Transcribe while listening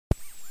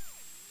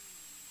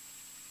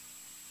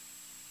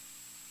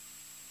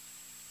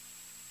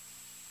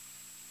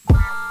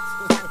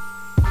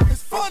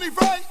funny,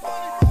 right?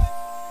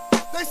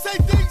 They say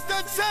things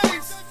done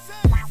change.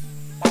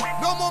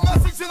 No more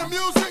message in the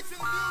music.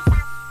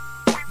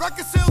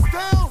 Record sales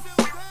down.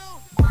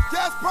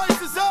 Gas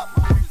prices up.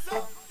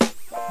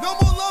 No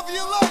more love in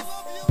your life.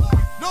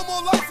 No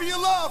more life in your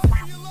love.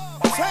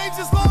 Change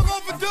is long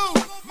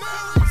overdue.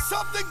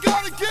 Something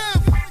gotta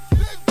give.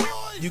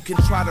 You can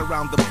trot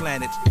around the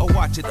planet or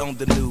watch it on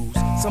the news.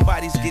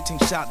 Somebody's getting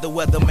shot, the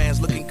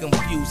weatherman's looking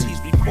confused. He's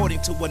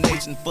reporting to a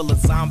nation full of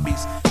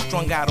zombies,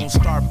 strung out on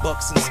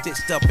Starbucks and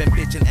stitched up in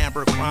bitch and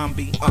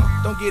Abercrombie.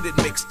 Don't get it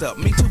mixed up,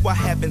 me too, I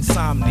have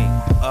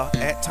insomnia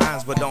at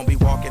times, but don't be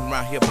walking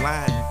around here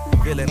blind,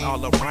 feeling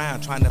all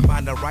around, trying to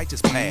find the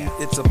righteous path.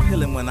 It's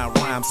appealing when I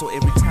rhyme, so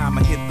every time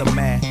I hit the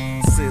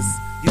masses,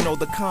 you know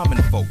the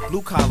common folk,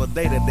 blue collar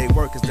day-to-day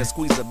workers that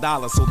squeeze a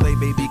dollar so they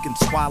baby can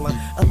swallow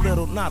a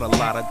little, not a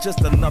lot of,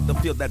 just enough to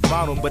fill that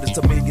bottle. But it's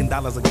 $1 million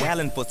a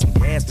gallon for some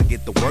gas to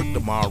get to work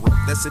tomorrow.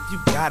 That's if you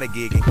got a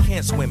gig and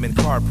can't swim in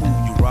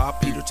carpool. You rob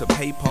Peter to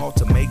pay Paul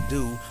to make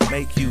do,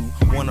 make you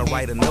wanna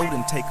write a note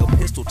and take a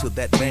pistol to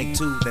that bank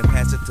too, then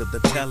pass it to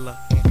the teller.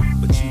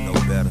 But you know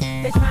better.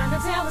 They're trying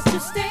to tell us to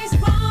stay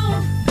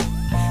strong,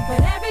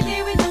 but every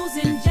day we're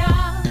losing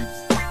jobs.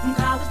 From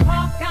College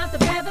Park out to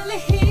Beverly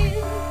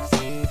Hills,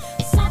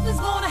 something's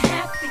gonna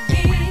have to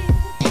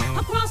give.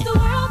 Across the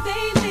world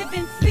they live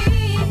in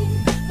fear,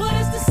 but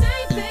it's the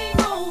same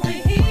thing over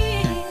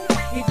here.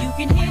 If you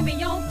can hear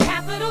me on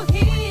Capitol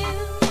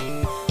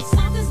Hill,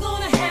 something's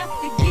gonna have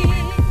to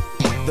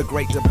give. The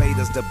great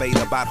debaters debate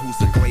about who's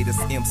the greatest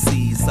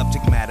MC.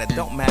 Subject matter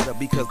don't matter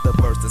because the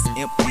verse is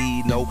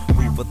empty. No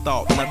food for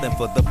thought, nothing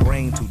for the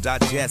brain to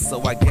digest.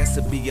 So I guess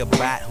it'd be a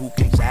bat who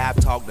can jive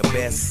talk the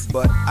best.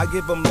 But I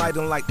give them light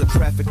on like the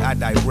traffic I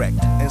direct,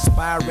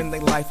 inspiring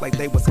their life like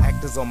they was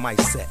actors on my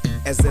set.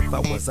 As if I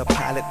was a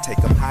pilot, take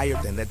them higher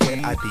than a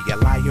jet. I'd be a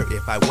liar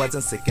if I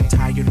wasn't sick and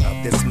tired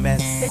of this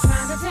mess. They're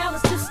trying to tell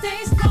us to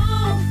stay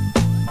strong,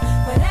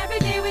 but every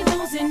day we're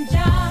losing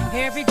jobs.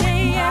 Every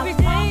day,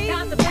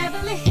 got the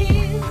Beverly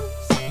Hills,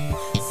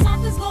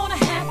 something's gonna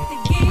have to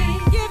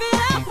give. Give it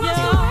up, across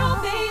the world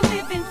they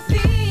live in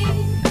fear,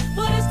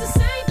 but it's the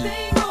same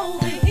thing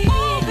over here.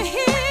 Over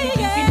here, if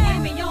you can hear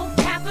me on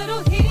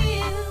Capitol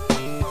Hill,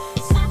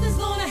 something's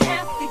gonna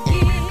have to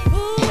give.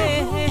 Ooh,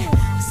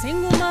 a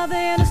single mother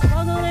and a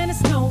struggle and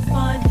it's no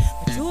fun,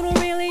 but you don't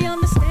really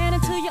understand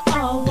until you're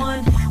all one.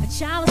 A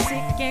child is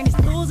sick and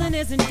he's losing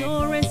his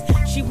endurance.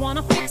 She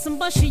wanna fix him,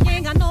 but she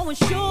ain't got no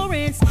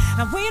insurance.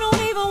 And we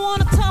don't even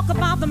wanna talk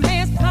about the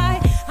man's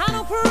plight. I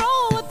don't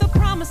parole with the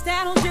promise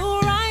that he'll do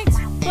right,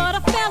 but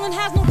a felon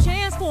has no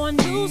chance for a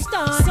new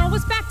start. So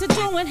it's back to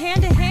doing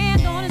hand to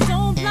hand on his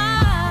own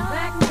block.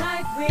 Black and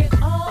white,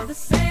 we're all the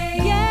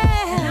same.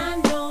 Yeah,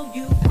 and I know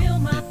you feel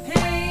my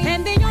pain.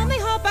 And the only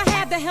hope I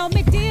have to help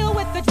me deal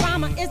with the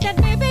drama is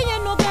that maybe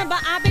in November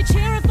I'll be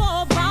cheering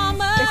for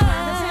Obama. They're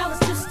trying to tell us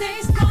to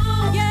stay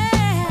strong.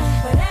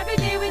 Yeah, but every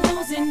day we're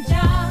losing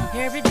jobs.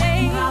 Every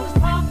day,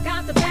 College Park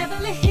got the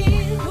Beverly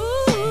Hills.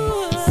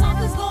 Ooh,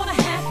 something's gonna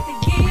have to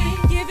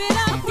give. Give it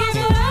up, give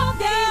it up,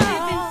 they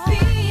live in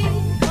fear,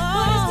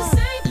 but it's the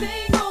same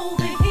thing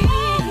over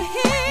here.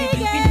 If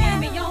you can hear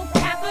me on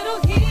Capitol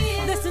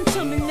Hill, listen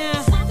to me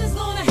now. Something's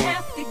gonna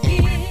have to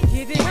give.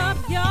 Give it up,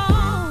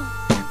 y'all.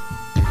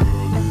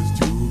 Girl is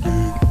too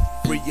big.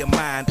 Free your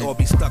mind or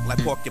be stuck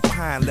like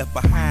porcupine left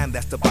behind.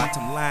 That's the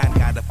bottom line.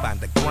 Gotta find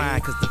the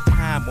grind, cause the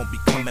time won't be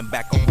coming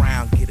back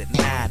around. Get it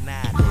now.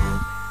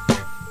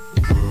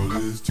 Girl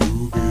is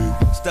too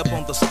big. Step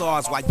on the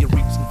stars while you're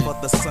reaching for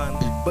the sun,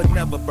 but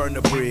never burn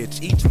a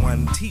bridge. Each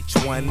one, teach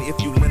one. If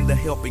you lend a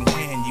helping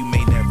hand, you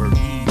may never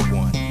need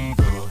one.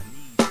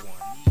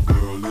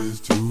 Girl is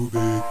too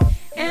big.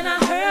 And I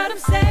heard him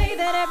say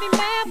that every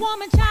man,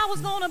 woman, child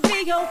was gonna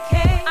be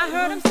okay. I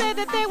heard him say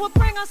that they would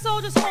bring our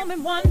soldiers home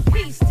in one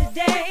piece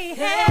today.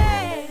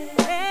 Hey,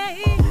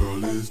 hey.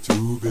 Girl is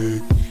too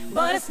big.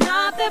 But it's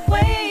not that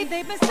way.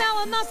 They've been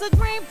selling us a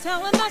dream,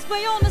 telling us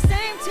we're on the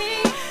same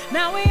team.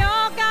 Now we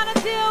all gotta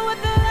deal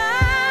with the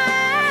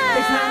lies.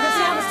 They're trying to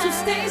tell us to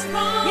stay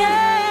strong.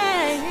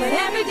 Yeah, but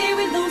every day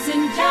we're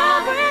losing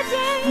jobs.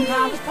 From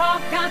College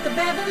Park out to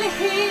Beverly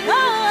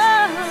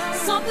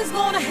Hills, something's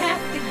gonna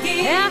have to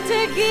give.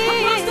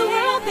 Across the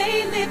world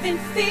they live in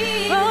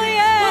fear. Oh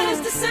yeah, but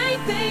it's the same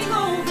thing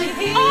over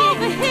here.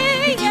 Over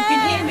here, if you can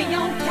hear me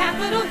on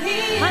Capitol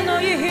Hill, I know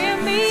you hear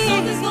me.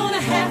 Something's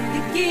gonna have to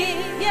give.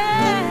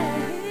 Yeah.